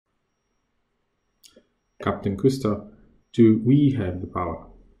Captain Kusto, do we have the power?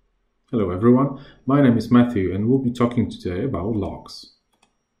 Hello everyone, my name is Matthew and we'll be talking today about logs.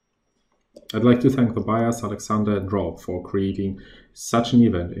 I'd like to thank the buyers Alexander and Rob for creating such an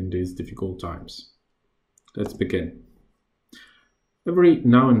event in these difficult times. Let's begin. Every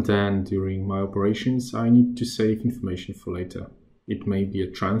now and then during my operations I need to save information for later. It may be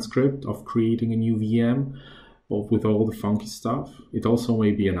a transcript of creating a new VM with all the funky stuff. It also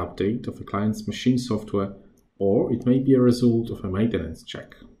may be an update of a client's machine software, or it may be a result of a maintenance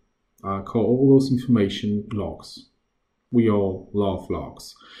check. I call all those information logs. We all love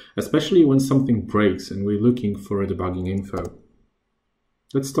logs, especially when something breaks and we're looking for a debugging info.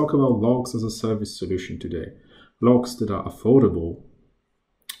 Let's talk about logs as a service solution today. Logs that are affordable,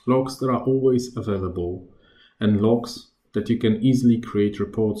 logs that are always available, and logs that you can easily create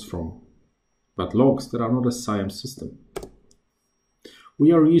reports from. But logs that are not a SIAM system.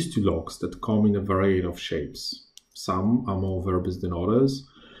 We are used to logs that come in a variety of shapes. Some are more verbose than others.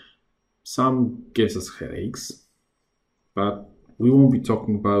 Some gives us headaches. But we won't be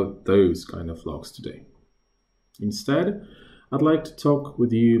talking about those kind of logs today. Instead, I'd like to talk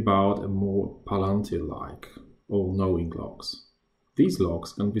with you about a more Palantir-like, all-knowing logs. These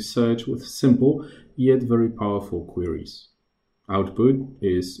logs can be searched with simple yet very powerful queries. Output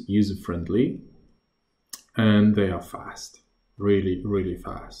is user-friendly and they are fast, really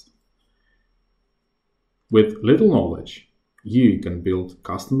fast. With little knowledge, you can build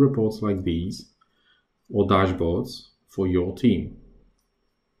custom reports like these or dashboards for your team.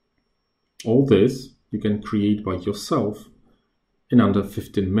 All this you can create by yourself in under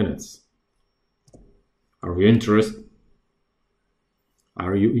 15 minutes. Are you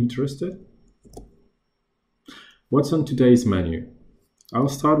interested? What's on today's menu? I'll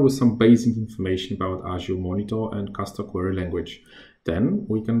start with some basic information about Azure Monitor and Kusto query language. Then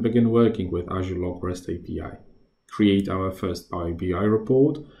we can begin working with Azure Log REST API, create our first Power BI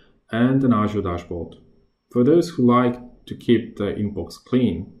report and an Azure dashboard. For those who like to keep their inbox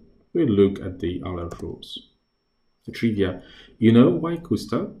clean, we'll look at the alert rules. The trivia: you know why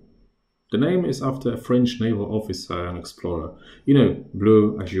Kusto? The name is after a French naval officer and explorer. You know,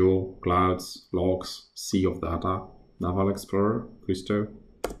 blue, azure, clouds, logs, sea of data, naval explorer, Kusto.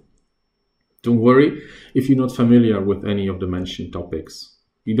 Don't worry if you're not familiar with any of the mentioned topics.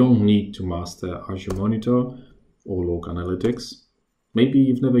 You don't need to master Azure Monitor or Log Analytics. Maybe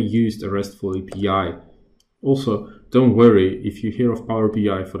you've never used a RESTful API. Also, don't worry if you hear of Power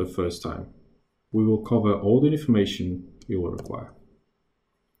BI for the first time. We will cover all the information you will require.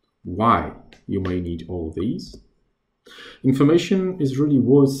 Why you may need all these? Information is really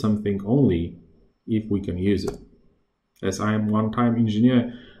worth something only if we can use it. As I am a one-time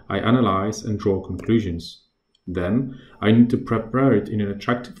engineer, I analyze and draw conclusions. Then I need to prepare it in an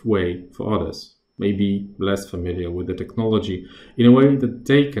attractive way for others, maybe less familiar with the technology, in a way that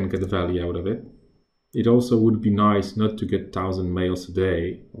they can get value out of it. It also would be nice not to get 1,000 mails a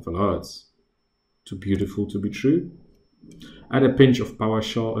day of alerts. Too beautiful to be true? Add a pinch of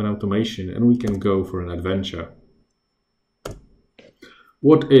PowerShell and automation and we can go for an adventure.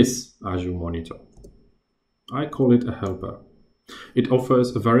 What is Azure Monitor? I call it a helper. It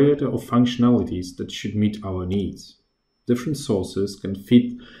offers a variety of functionalities that should meet our needs. Different sources can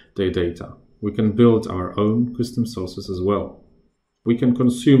feed their data. We can build our own custom sources as well. We can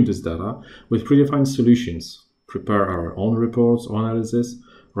consume this data with predefined solutions, prepare our own reports or analysis,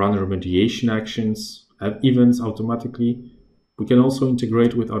 run remediation actions, add events automatically. We can also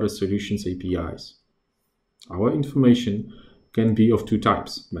integrate with other solutions' APIs. Our information can be of two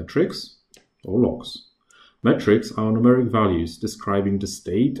types, metrics or logs. Metrics are numeric values describing the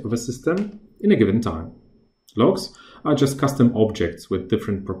state of a system in a given time. Logs are just custom objects with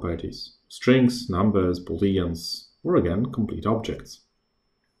different properties, strings, numbers, booleans, or again, complete objects.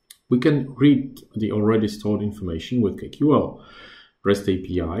 We can read the already stored information with KQL, REST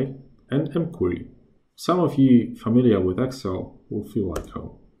API, and mQuery. Some of you familiar with Excel will feel like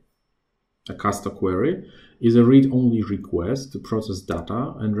home. A Kusto query is a read-only request to process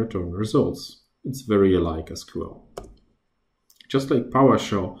data and return results. It's very alike SQL. Just like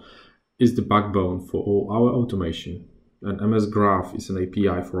PowerShell is the backbone for all our automation, and MS Graph is an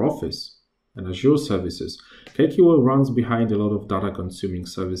API for Office and Azure services, KQL runs behind a lot of data-consuming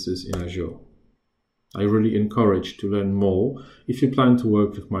services in Azure. I really encourage to learn more if you plan to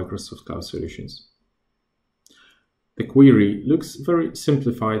work with Microsoft Cloud Solutions. The query looks very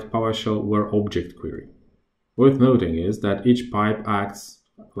simplified PowerShell where object query. Worth noting is that each pipe acts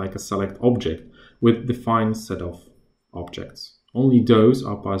like a select object with defined set of objects. Only those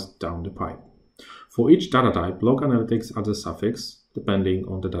are passed down the pipe. For each data type, Log Analytics adds a suffix depending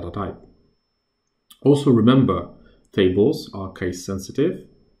on the data type. Also remember, tables are case sensitive.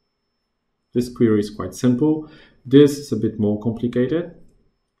 This query is quite simple. This is a bit more complicated.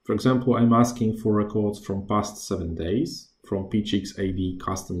 For example, I'm asking for records from past 7 days from psconf.eu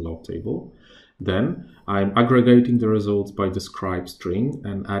custom log table. Then I'm aggregating the results by describe string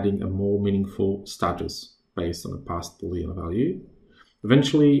and adding a more meaningful status based on a past Boolean value.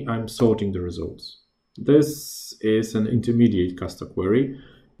 Eventually, I'm sorting the results. This is an intermediate Kusto query.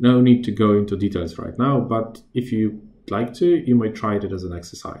 No need to go into details right now, but if you'd like to, you might try it as an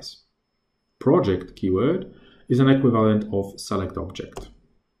exercise. Project keyword is an equivalent of select object.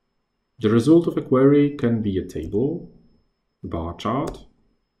 The result of a query can be a table, a bar chart,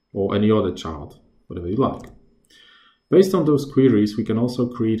 or any other chart, whatever you like. Based on those queries, we can also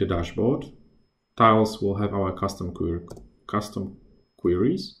create a dashboard. Tiles will have our custom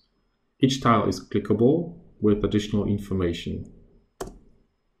queries. Each tile is clickable with additional information.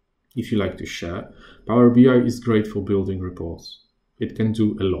 If you like to share, Power BI is great for building reports. It can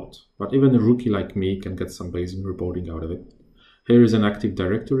do a lot, but even a rookie like me can get some basic reporting out of it. Here is an Active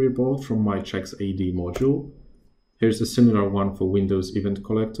Directory report from my checks AD module. Here's a similar one for Windows Event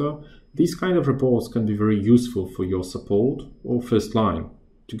Collector. These kind of reports can be very useful for your support or first line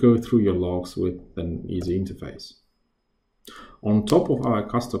to go through your logs with an easy interface. On top of our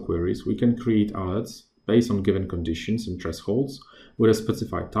Kusto queries, we can create alerts based on given conditions and thresholds with a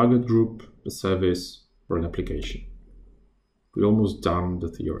specified target group, a service, or an application. We're almost done the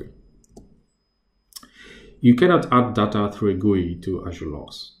theory. You cannot add data through a GUI to Azure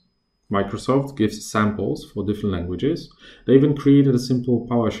Logs. Microsoft gives samples for different languages. They even created a simple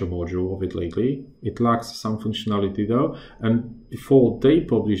PowerShell module of it lately. It lacks some functionality though, and before they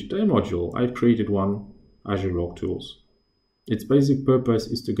published their module, I created one, Azure Log Tools. Its basic purpose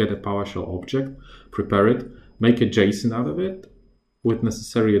is to get a PowerShell object, prepare it, make a JSON out of it with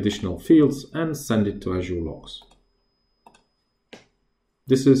necessary additional fields, and send it to Azure Logs.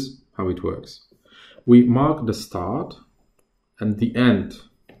 This is how it works. We mark the start and the end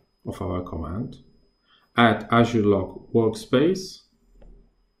of our command, add Azure Log Workspace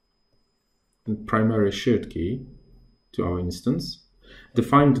and primary shared key to our instance,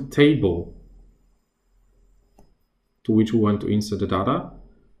 define the table to which we want to insert the data,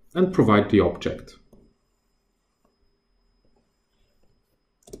 and provide the object.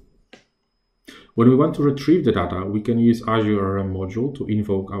 When we want to retrieve the data, we can use Azure RM module to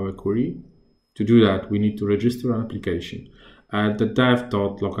invoke our query. To do that, we need to register an application. At the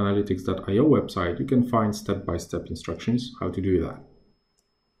dev.loganalytics.io website, you can find step-by-step instructions how to do that.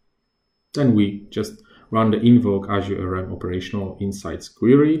 Then we just run the invoke Azure RM operational insights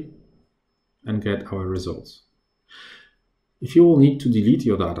query and get our results. If you will need to delete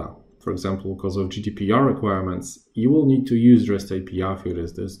your data, for example, because of GDPR requirements, you will need to use REST API for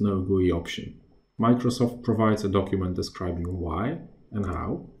this. There's no GUI option. Microsoft provides a document describing why and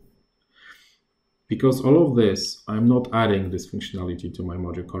how. Because all of this, I'm not adding this functionality to my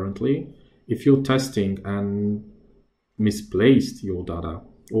module currently. If you're testing and misplaced your data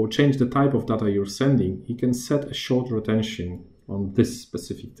or change the type of data you're sending, you can set a short retention on this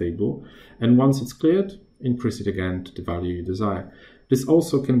specific table. And once it's cleared, increase it again to the value you desire. This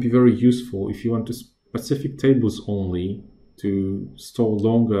also can be very useful if you want to specific tables only to store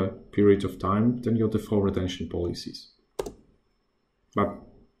longer periods of time than your default retention policies. But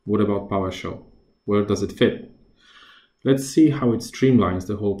what about PowerShell? Where does it fit? Let's see how it streamlines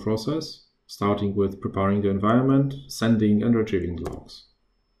the whole process, starting with preparing the environment, sending and retrieving logs.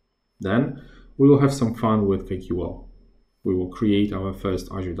 Then we will have some fun with KQL. We will create our first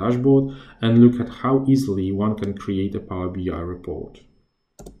Azure dashboard and look at how easily one can create a Power BI report.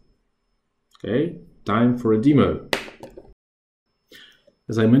 Okay, time for a demo.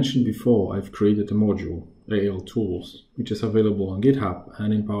 As I mentioned before, I've created a module, AL Tools, which is available on GitHub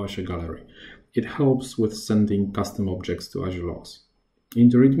and in PowerShell Gallery. It helps with sending custom objects to Azure Logs. In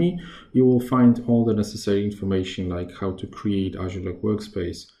the README, you will find all the necessary information like how to create Azure Log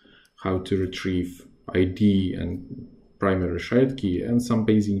Workspace, how to retrieve ID and primary shared key, and some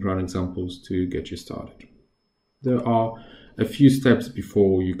basic run examples to get you started. There are a few steps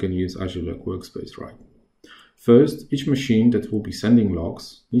before you can use Azure Log Workspace right. First, each machine that will be sending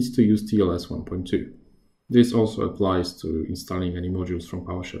logs needs to use TLS 1.2. This also applies to installing any modules from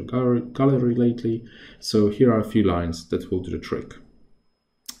PowerShell Gallery lately, so here are a few lines that will do the trick.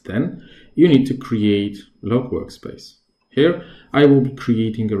 Then you need to create Log Workspace. Here I will be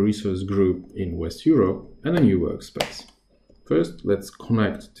creating a resource group in West Europe and a new workspace. First, let's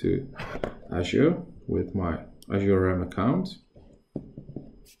connect to Azure with my Azure RM account.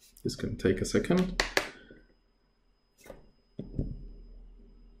 This can take a second.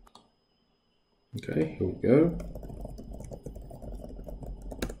 Okay, here we go.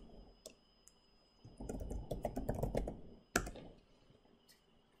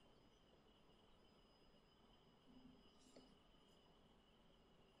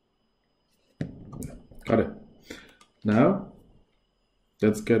 Got it. Now,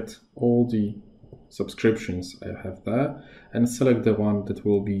 let's get all the subscriptions I have there and select the one that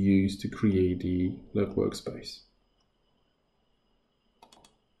will be used to create the log workspace.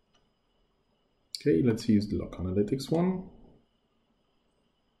 Okay, let's use the Log Analytics one.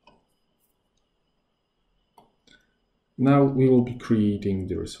 Now we will be creating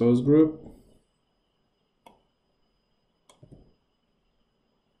the resource group.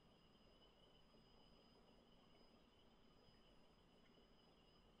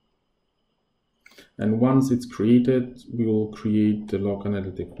 And once it's created, we will create the Log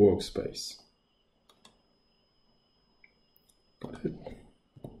Analytic workspace. Got it.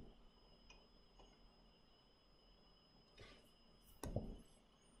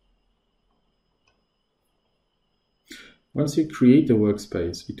 Once you create the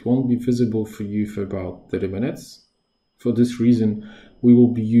workspace, it won't be visible for you for about 30 minutes. For this reason, we will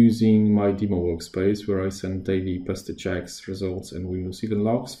be using my demo workspace where I send daily pest checks, results, and Windows event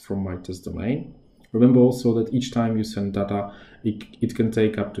logs from my test domain. Remember also that each time you send data, it can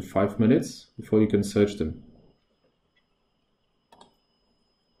take up to 5 minutes before you can search them.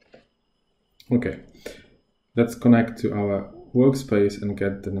 Okay, let's connect to our workspace and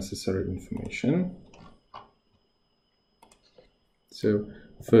get the necessary information. So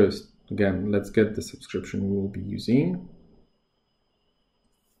first, again, let's get the subscription we will be using.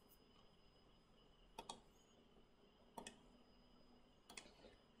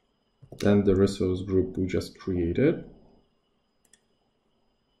 Then the resource group we just created,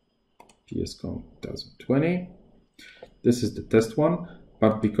 PSCONF 2020. This is the test one,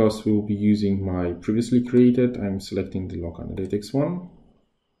 but because we will be using my previously created, I'm selecting the Log Analytics one.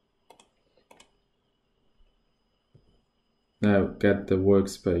 Now get the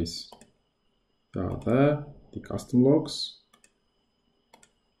workspace there, the custom logs.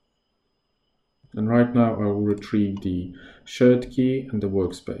 And right now I will retrieve the shared key and the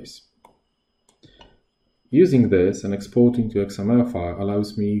workspace. Using this and exporting to XML file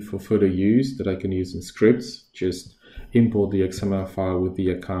allows me for further use that I can use in scripts. Just import the XML file with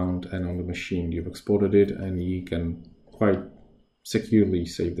the account and on the machine you've exported it, and you can quite securely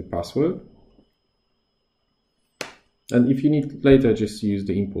save the password. And if you need later, just use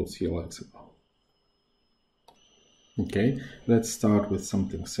the import CLXML. Okay, let's start with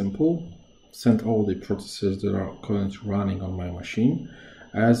something simple. Send all the processes that are currently running on my machine.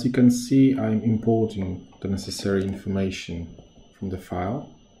 As you can see, I'm importing the necessary information from the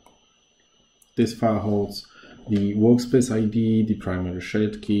file. This file holds the workspace ID, the primary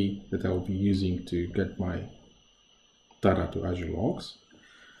shared key that I will be using to get my data to Azure Logs.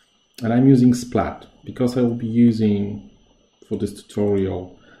 And I'm using Splat because I will be using for this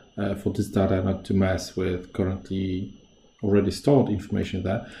tutorial for this data not to mess with currently already stored information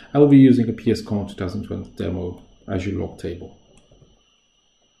there. I will be using a PSCONF 2020 demo Azure Log table.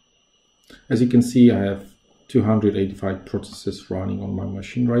 As you can see, I have 285 processes running on my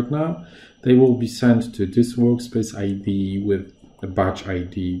machine right now. They will be sent to this workspace ID with a batch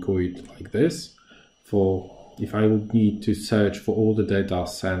ID going like this. For if I would need to search for all the data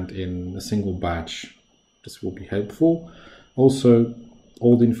sent in a single batch, this will be helpful. Also,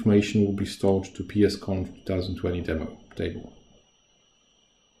 all the information will be stored to PSCONF 2020 demo table.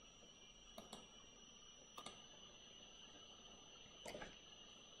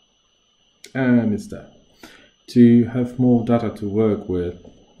 And it's there. To have more data to work with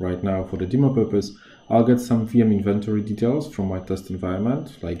right now for the demo purpose, I'll get some VM inventory details from my test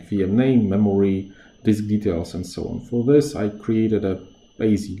environment, like VM name, memory, disk details, and so on. For this, I created a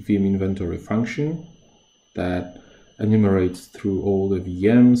basic VM inventory function that enumerates through all the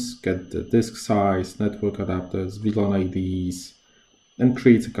VMs, get the disk size, network adapters, VLAN IDs, and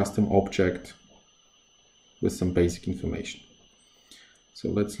creates a custom object with some basic information. So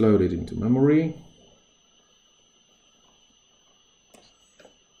let's load it into memory.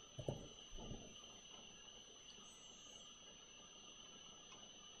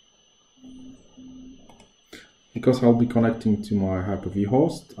 Because I'll be connecting to my Hyper-V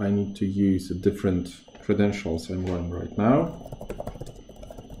host, I need to use the different credentials I'm running right now.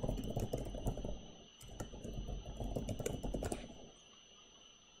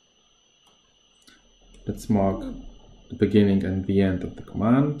 Let's mark the beginning and the end of the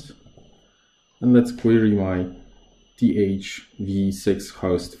command. And let's query my DHV6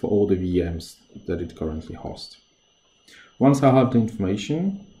 host for all the VMs that it currently hosts. Once I have the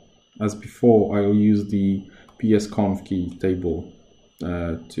information, as before, I'll use the psconf key table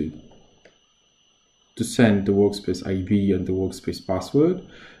to send the workspace ID and the workspace password.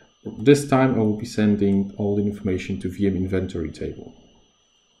 This time I will be sending all the information to VM inventory table.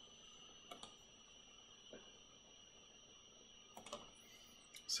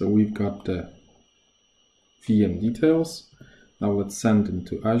 So we've got the VM details. Now let's send them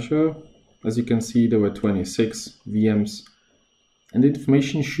to Azure. As you can see, there were 26 VMs, and the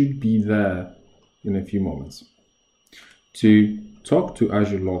information should be there in a few moments. To talk to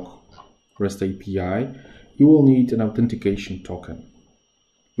Azure Log REST API, you will need an authentication token.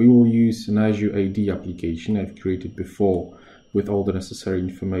 We will use an Azure AD application I've created before with all the necessary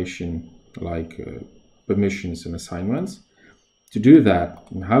information like permissions and assignments. To do that,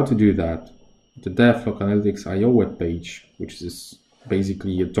 and how to do that, the Dev Log Analytics IO webpage, which is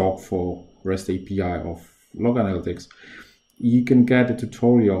basically a doc for REST API of Log Analytics, you can get a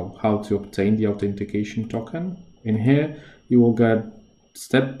tutorial how to obtain the authentication token. In here, you will get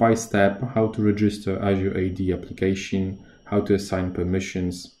step by step how to register Azure AD application, how to assign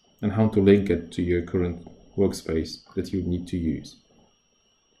permissions, and how to link it to your current workspace that you need to use.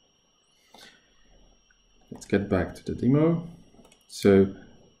 Let's get back to the demo. So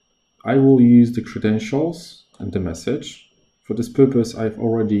I will use the credentials and the message. For this purpose, I've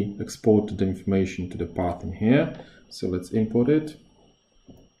already exported the information to the path in here. So let's import it.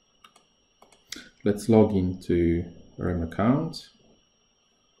 Let's log into RM account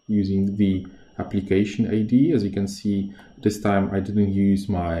using the application ID. As you can see, this time I didn't use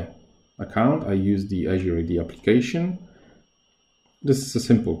my account. I used the Azure AD application. This is a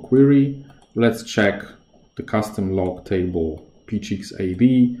simple query. Let's check the custom log table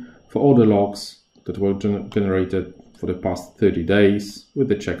psconf.eu for all the logs that were generated for the past 30 days with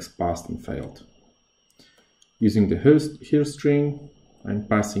the checks passed and failed. Using the here string, I'm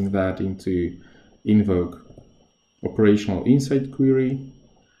passing that into invoke operational insight query.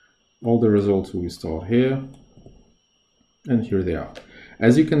 All the results will be stored here, and here they are.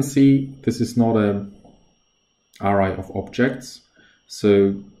 As you can see, this is not an array of objects,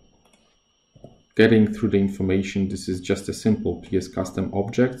 so getting through the information, this is just a simple PS custom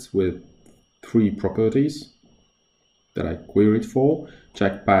objects with 3 properties that I queried for: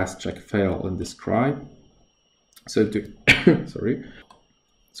 check pass, check fail, and describe. So to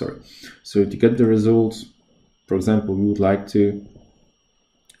So to get the results, for example, we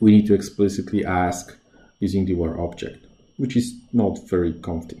need to explicitly ask using the where object, which is not very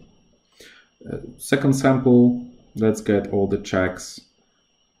comfy. Second sample, let's get all the checks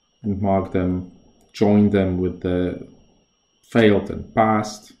and mark them, join them with the failed and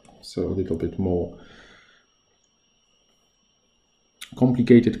passed, so a little bit more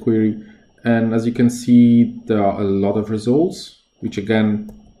complicated query. And as you can see, there are a lot of results, which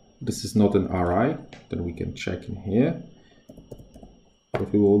again, this is not an array, then we can check in here.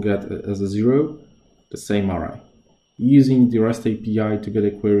 But we will get as a 0, the same array. Using the REST API to get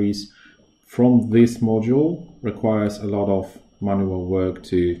the queries from this module requires a lot of manual work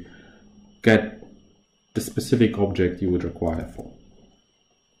to get the specific object you would require for.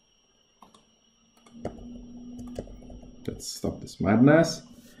 Let's stop this madness.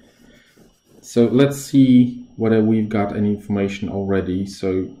 So let's see whether we've got any information already.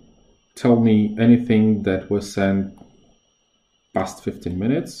 So tell me anything that was sent past 15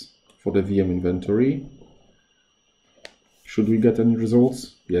 minutes for the VM inventory. Should we get any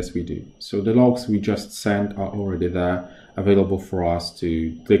results? Yes, we do. So the logs we just sent are already there, available for us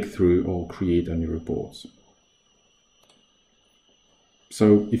to click through or create any reports.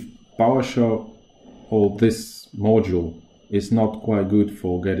 So if PowerShell or this module is not quite good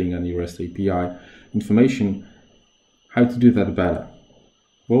for getting any REST API information, how to do that better?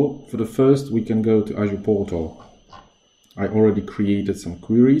 Well, for the first, we can go to Azure Portal. I already created some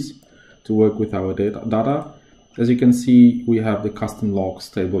queries to work with our data. As you can see, we have the custom logs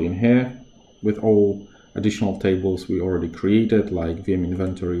table in here with all additional tables we already created, like VM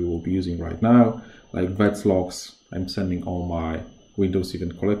inventory we'll be using right now, like vets logs. I'm sending all my Windows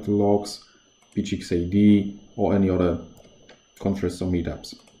event collector logs, psconf.eu, or any other conference or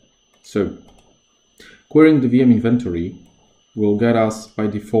meetups. So querying the VM inventory will get us by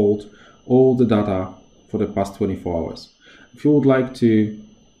default all the data for the past 24 hours. If you would like to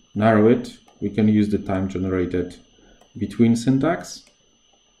narrow it, we can use the time generated between syntax.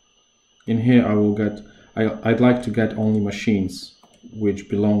 In here I'd like to get only machines which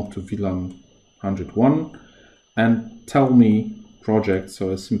belong to VLAN 101 and tell me project,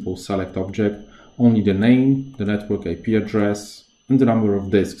 so a simple select object, only the name, the network IP address, and the number of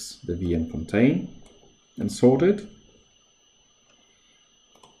disks the VM contain, and sort it.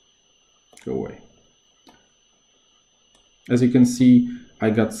 Go away. As you can see, I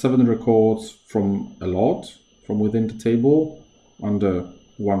got 7 records from a lot from within the table under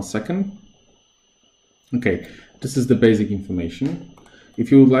 1 second. Okay, this is the basic information.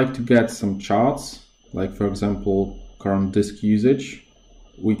 If you would like to get some charts, like for example, current disk usage,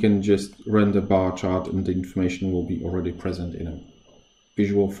 we can just run the bar chart and the information will be already present in a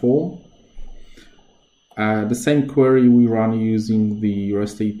visual form. The same query we run using the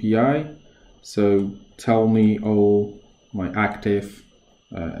REST API. So tell me all my active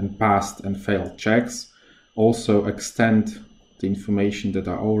and past and failed checks. Also extend the information that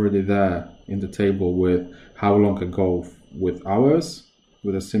are already there in the table with how long ago with hours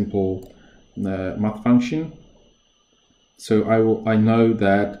with a simple math function. So I know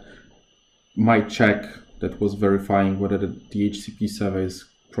that my check that was verifying whether the DHCP server is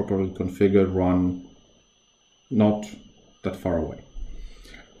properly configured run not that far away.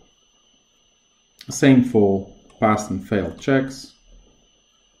 Same for past and failed checks.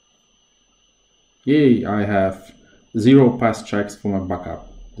 Yay, I have 0 past checks for my backup.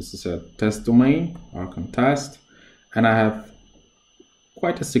 This is a test domain, Archon test, and I have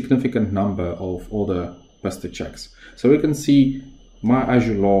quite a significant number of other pested checks. So we can see my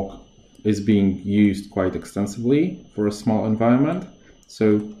Azure Log is being used quite extensively for a small environment.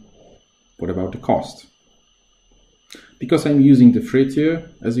 So what about the cost? Because I'm using the free tier,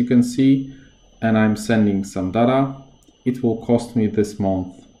 as you can see, and I'm sending some data, it will cost me this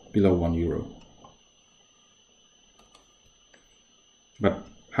month below €1. But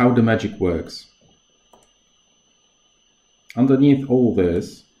how the magic works? Underneath all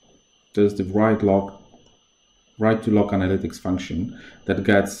this, there's the write to log analytics function that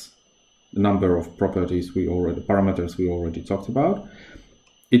gets the number of parameters we already talked about.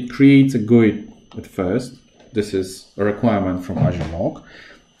 It creates a GUID at first. This is a requirement from Azure Log.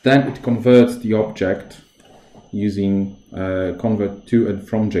 Then it converts the object using convert to and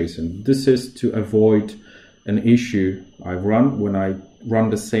from JSON. This is to avoid an issue I run when I run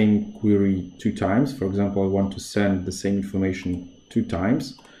the same query 2 times. For example, I want to send the same information 2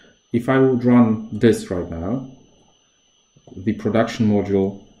 times. If I would run this right now, the production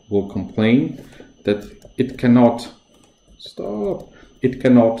module will complain that it cannot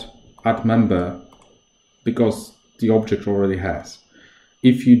add member because the object already has.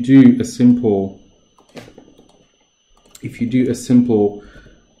 If you do a simple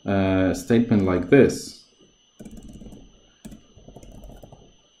statement like this,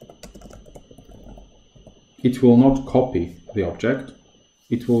 it will not copy the object.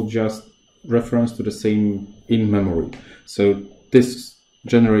 It will just reference to the same in memory. So this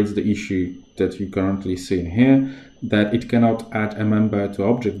generates the issue that you currently see in here, that it cannot add a member to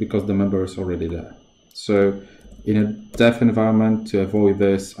object because the member is already there. So in a dev environment, to avoid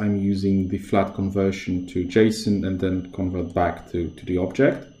this, I'm using the flat conversion to JSON and then convert back to the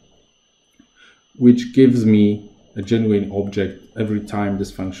object, which gives me a genuine object every time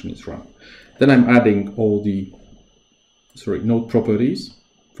this function is run. Then I'm adding all the node properties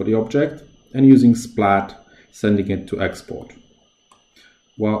for the object and using splat, sending it to export.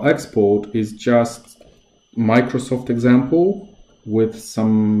 While export is just Microsoft example with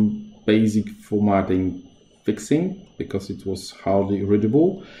some basic formatting fixing because it was hardly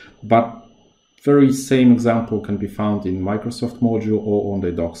readable, but very same example can be found in Microsoft module or on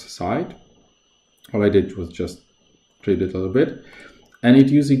the docs side. All I did was just read it a little bit. And it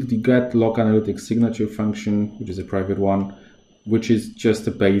using the get log analytics signature function, which is a private one, which is just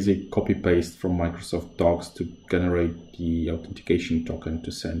a basic copy paste from Microsoft Docs to generate the authentication token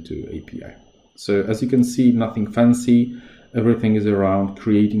to send to API. So as you can see, nothing fancy. Everything is around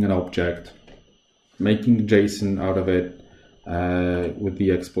creating an object, making JSON out of it with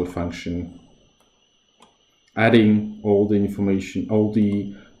the export function, adding all the information, all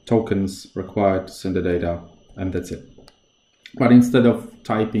the tokens required to send the data, and that's it. But instead of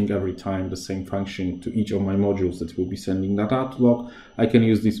typing every time the same function to each of my modules that will be sending data to log, I can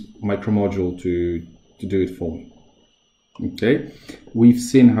use this micro module to do it for me. Okay, we've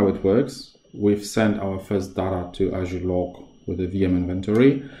seen how it works. We've sent our first data to Azure Log with a VM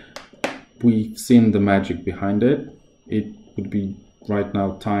inventory. We've seen the magic behind it. It would be right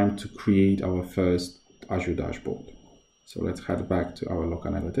now time to create our first Azure dashboard. So let's head back to our log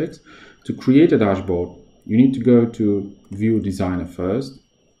analytics. To create a dashboard, you need to go to View Designer first.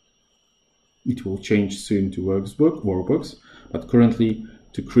 It will change soon to workbooks, but currently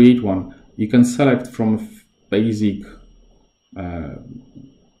to create one, you can select from basic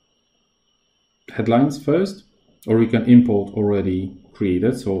headlines first, or you can import already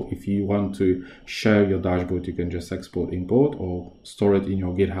created. So if you want to share your dashboard, you can just export, import, or store it in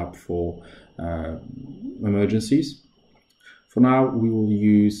your GitHub for emergencies. For now, we will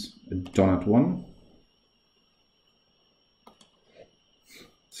use a donut one.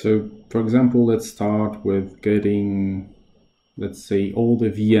 So for example, let's start with getting, let's say, all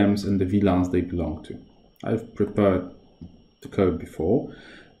the VMs and the VLANs they belong to. I've prepared the code before.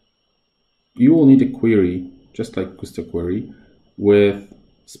 You will need a query, just like Kusto query, with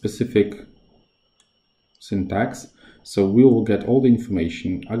specific syntax. So we will get all the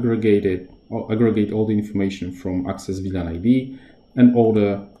information, aggregate all the information from access VLAN ID and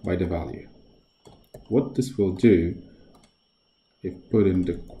order by the value. What this will do, if put in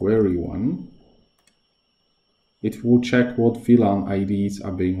the query one, it will check what VLAN IDs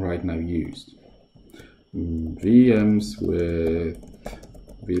are being right now used. VMs with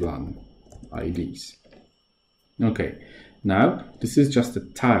VLAN IDs. Okay, now this is just a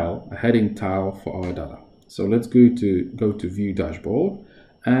tile, a heading tile for our data. So let's go to View Dashboard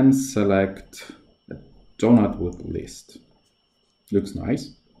and select a donut with list. Looks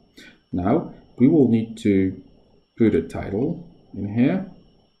nice. Now we will need to put a title in here.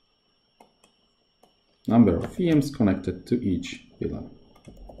 Number of VMs connected to each VLAN.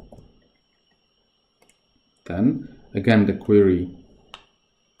 Then again the query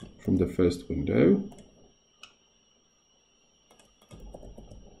from the first window.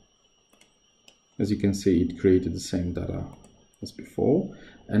 As you can see, it created the same data as before.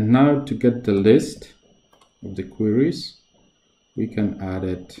 And now to get the list of the queries, we can add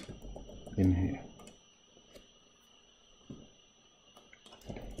it in here.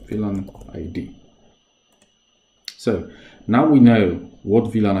 VLAN ID. So now we know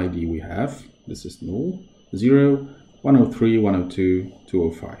what VLAN ID we have. This is null, 0, 103, 102,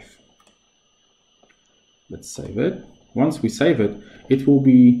 205. Let's save it. Once we save it, it will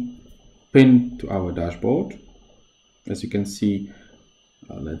be pinned to our dashboard. As you can see,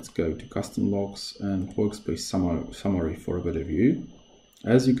 let's go to custom logs and workspace summary for a better view.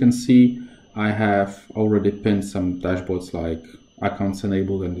 As you can see, I have already pinned some dashboards like accounts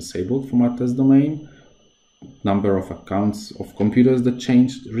enabled and disabled from our test domain, number of accounts of computers that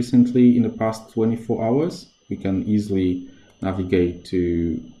changed recently in the past 24 hours. We can easily navigate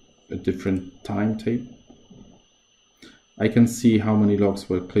to a different timetable. I can see how many logs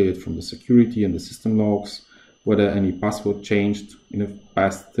were cleared from the security and the system logs, whether any password changed in the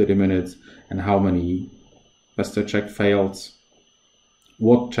past 30 minutes, and how many pester check failed,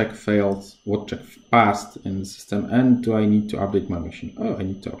 what check failed, what check passed in the system, and do I need to update my machine? Oh, I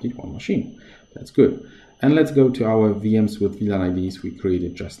need to update one machine. That's good. And let's go to our VMs with VLAN IDs we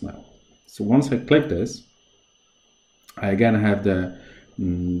created just now. So once I click this, I again have the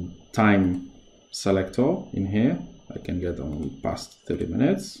time selector in here. I can get only past 30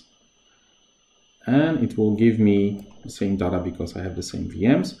 minutes. And it will give me the same data because I have the same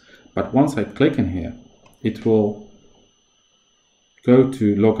VMs. But once I click in here, it will go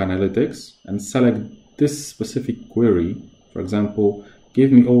to Log Analytics and select this specific query. For example,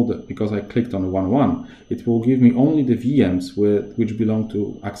 give me all the, because I clicked on 101, it will give me only the VMs which belong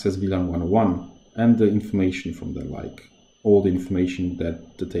to Access VLAN 101 and the information from them, like all the information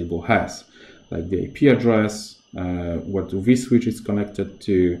that the table has, like the IP address, what vSwitch is connected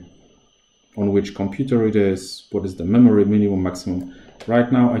to, on which computer it is, what is the memory minimum, maximum. Right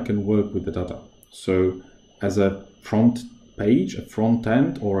now I can work with the data. So as a front page, a front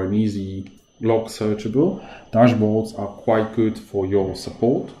end, or an easy log searchable, dashboards are quite good for your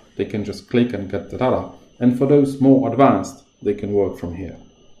support. They can just click and get the data. And for those more advanced, they can work from here.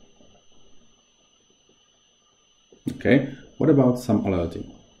 Okay, what about some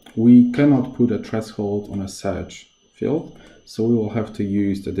alerting? We cannot put a threshold on a search field, so we will have to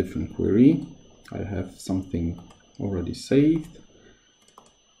use a different query. I have something already saved.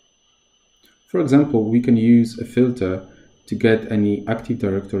 For example, we can use a filter to get any Active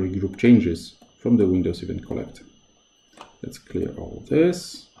Directory group changes from the Windows Event Collector. Let's clear all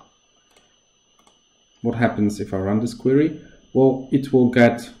this. What happens if I run this query? Well, it will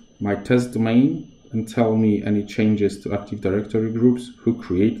get my test domain and tell me any changes to Active Directory groups, who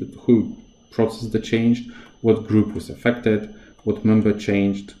processed the change, what group was affected, what member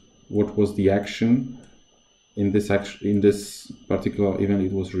changed, what was the action. In this particular event,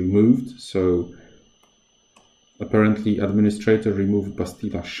 it was removed. So apparently, administrator removed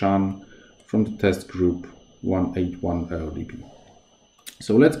Bastila Shan from the test group 181 LDB.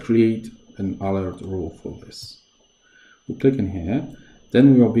 So let's create an alert rule for this. We click in here.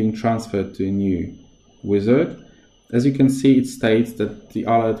 Then we are being transferred to a new wizard. As you can see, it states that the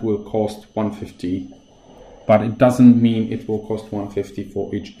alert will cost 150 but it doesn't mean it will cost 150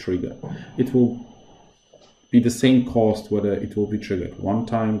 for each trigger. It will be the same cost whether it will be triggered 1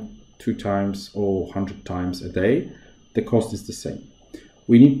 time, 2 times, or 100 times a day. The cost is the same.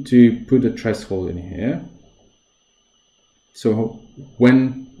 We need to put a threshold in here. So when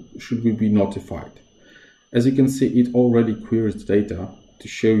should we be notified? As you can see, it already queries the data to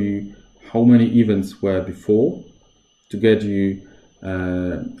show you how many events were before, to get you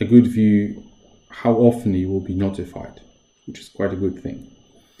a good view how often you will be notified, which is quite a good thing.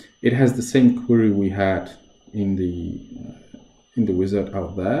 It has the same query we had in the wizard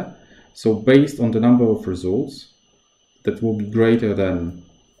out there. So based on the number of results that will be greater than,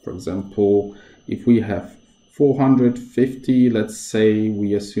 for example, if we have 450, let's say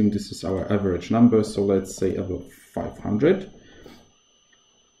we assume this is our average number, so let's say above 500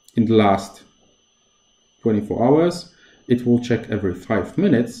 in the last 24 hours, it will check every 5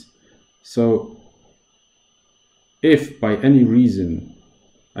 minutes. So if by any reason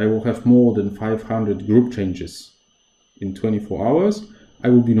I will have more than 500 group changes in 24 hours, I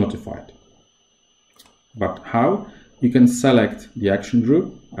will be notified. But how? You can select the action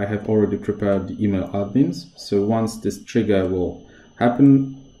group. I have already prepared the email admins. So once this trigger will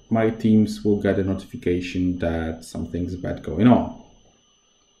happen, my teams will get a notification that something's bad going on.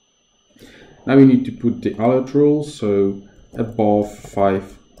 Now we need to put the alert rule, so above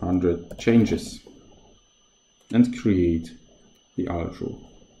 500 changes, and create the alert rule.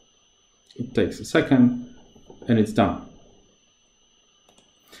 It takes a second and it's done.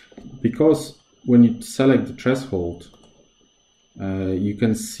 Because when you select the threshold, you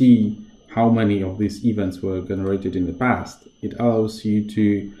can see how many of these events were generated in the past. It allows you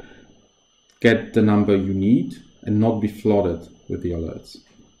to get the number you need and not be flooded with the alerts.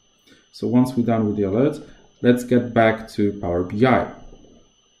 So once we're done with the alerts, let's get back to Power BI.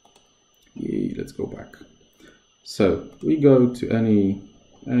 Yay, let's go back. So we go to any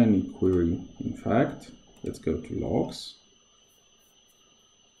query, in fact. Let's go to logs.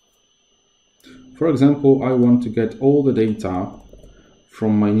 For example, I want to get all the data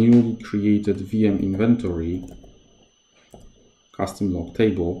from my newly created VM inventory custom log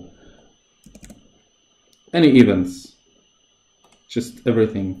table. Any events, just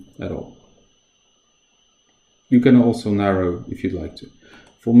everything at all. You can also narrow if you'd like to.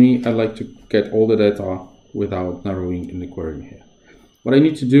 For me, I like to get all the data without narrowing in the query here. What I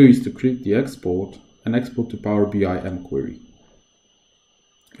need to do is to click the export and export to Power BI M query.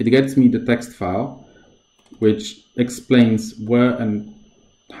 It gets me the text file, which explains where and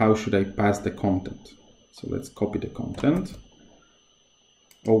how should I pass the content. So let's copy the content,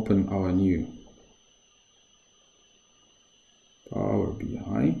 open our new Power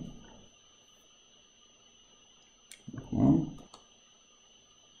BI.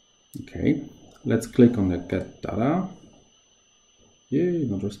 Okay, let's click on the get data. Yay,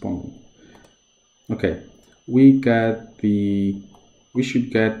 not responding. Okay, we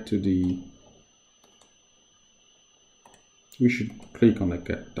should click on the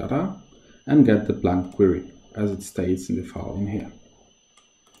get data and get the blank query as it states in the file in here.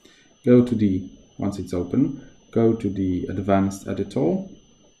 Go to the, once it's open, go to the advanced editor,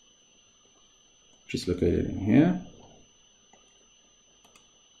 which is located in here.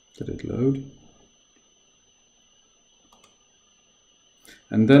 Let it load.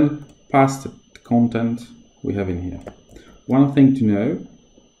 And then pass the content we have in here. One thing to know,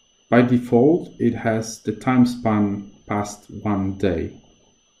 by default, it has the time span past 1 day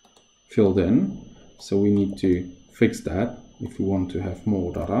filled in. So we need to fix that if we want to have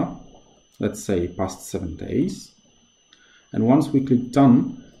more data. Let's say past 7 days. And once we click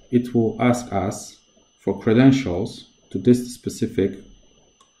done, it will ask us for credentials to this specific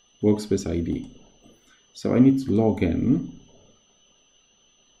workspace ID. So I need to log in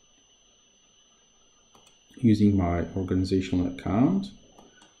using my organizational account,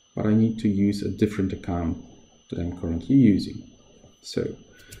 but I need to use a different account that I'm currently using. So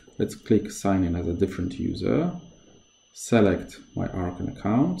let's click sign in as a different user, select my Arcan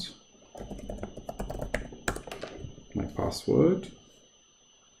account, my password,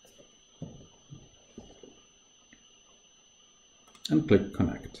 and click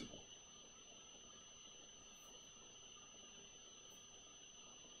connect.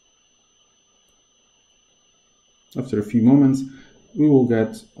 After a few moments, we will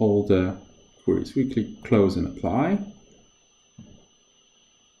get all the queries. We click close and apply.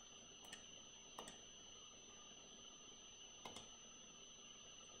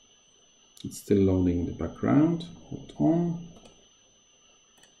 It's still loading in the background. Hold on.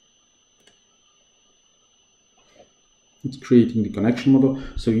 It's creating the connection model.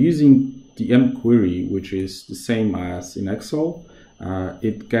 So using the end query, which is the same as in Excel,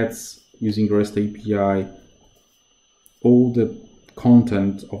 it gets, using REST API, all the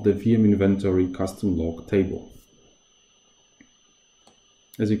content of the VM inventory custom log table.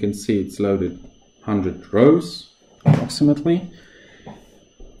 As you can see, it's loaded 100 rows approximately,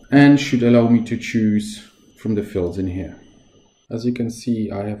 and should allow me to choose from the fields in here. As you can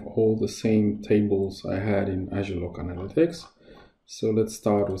see, I have all the same tables I had in Azure Log Analytics. So let's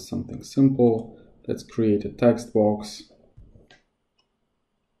start with something simple. Let's create a text box.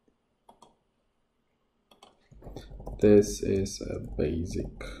 This is a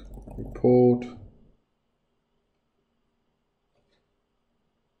basic report.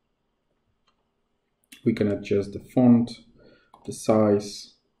 We can adjust the font, the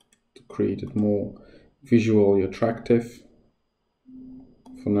size to create it more visually attractive.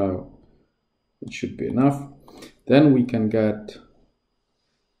 For now, it should be enough. Then we can get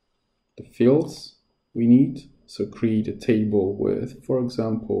the fields we need. So create a table with, for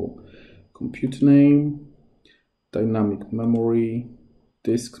example, computer name, dynamic memory,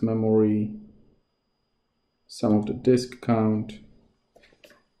 disk memory, some of the disk count,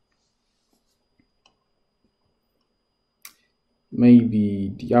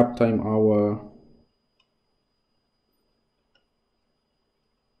 maybe the uptime hour.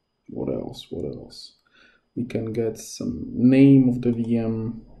 What else? We can get some name of the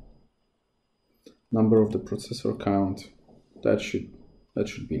VM, number of the processor count. That should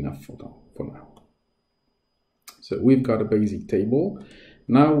be enough for now. So we've got a basic table.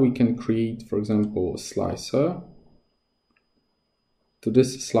 Now we can create, for example, a slicer. To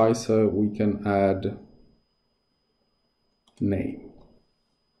this slicer, we can add name.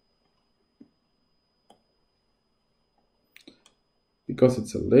 Because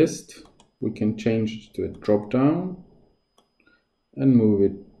it's a list, we can change it to a drop-down and move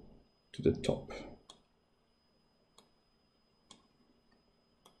it to the top.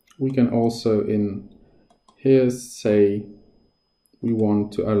 We can also in here say we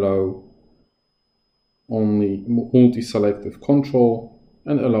want to allow only multi-selective control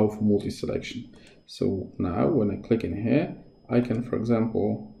and allow for multi-selection. So now when I click in here, I can, for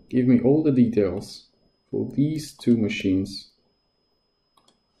example, give me all the details for these two machines.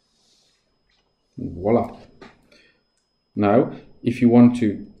 And voila. Now, if you want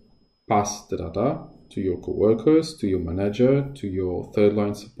to pass the data to your coworkers, to your manager, to your third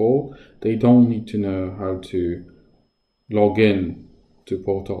line support, they don't need to know how to log in to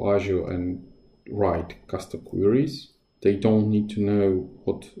Portal Azure and write custom queries. They don't need to know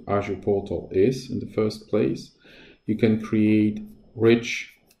what Azure Portal is in the first place. You can create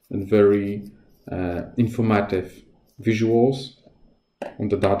rich and very informative visuals on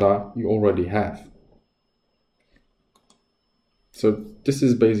the data you already have. So this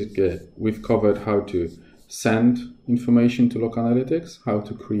is basically it. We've covered how to send information to Log Analytics, how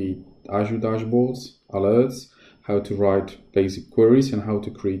to create Azure Dashboards, alerts, how to write basic queries, and how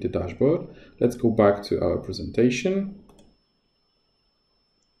to create a dashboard. Let's go back to our presentation.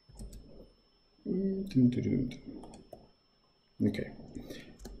 Okay.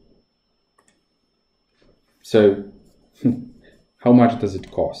 So how much does it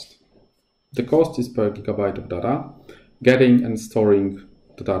cost? The cost is per gigabyte of data. Getting and storing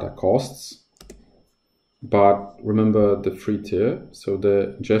the data costs, but remember the free tier, so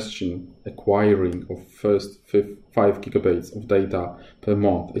the ingestion acquiring of first 5 gigabytes of data per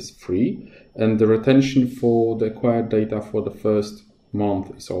month is free, and the retention for the acquired data for the first month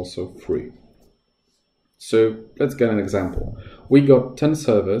is also free. So let's get an example. We got 10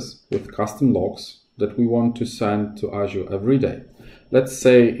 servers with custom logs that we want to send to Azure every day. Let's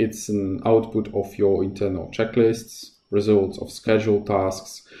say it's an output of your internal checklists, results of scheduled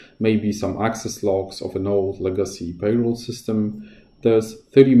tasks, maybe some access logs of an old legacy payroll system. There's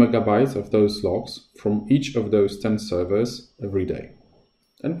 30 megabytes of those logs from each of those 10 servers every day.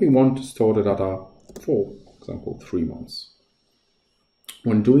 And we want to store the data for example, 3 months.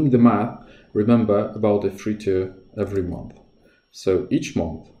 When doing the math, remember about the free tier every month. So each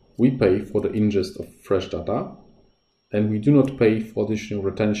month we pay for the ingest of fresh data, and we do not pay for additional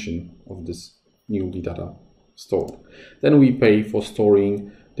retention of this newly data stored. Then we pay for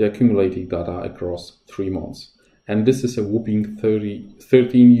storing the accumulated data across 3 months. And this is a whopping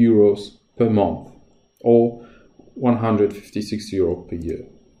 13 euros per month, or 156 euros per year.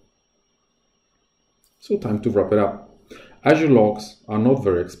 So time to wrap it up. Azure Logs are not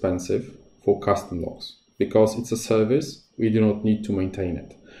very expensive for custom logs. Because it's a service, we do not need to maintain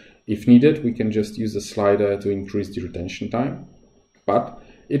it. If needed, we can just use a slider to increase the retention time, but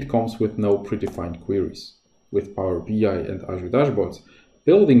it comes with no predefined queries. With Power BI and Azure Dashboards,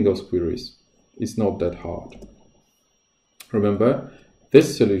 building those queries is not that hard. Remember,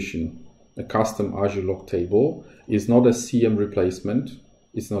 this solution, a custom Azure Log table, is not a CM replacement,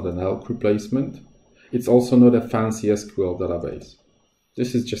 it's not an ELK replacement, it's also not a fancy SQL database.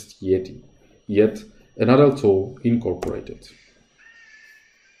 This is just yet another tool incorporated.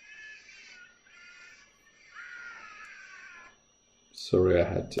 Sorry, I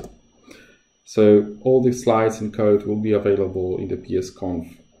had to. So all the slides and code will be available in the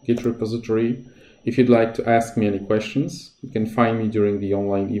PSCONF Git repository. If you'd like to ask me any questions, you can find me during the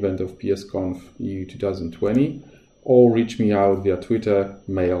online event of PSCONF.eu 2020 or reach me out via Twitter,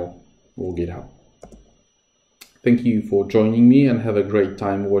 mail or GitHub. Thank you for joining me and have a great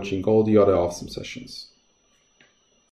time watching all the other awesome sessions.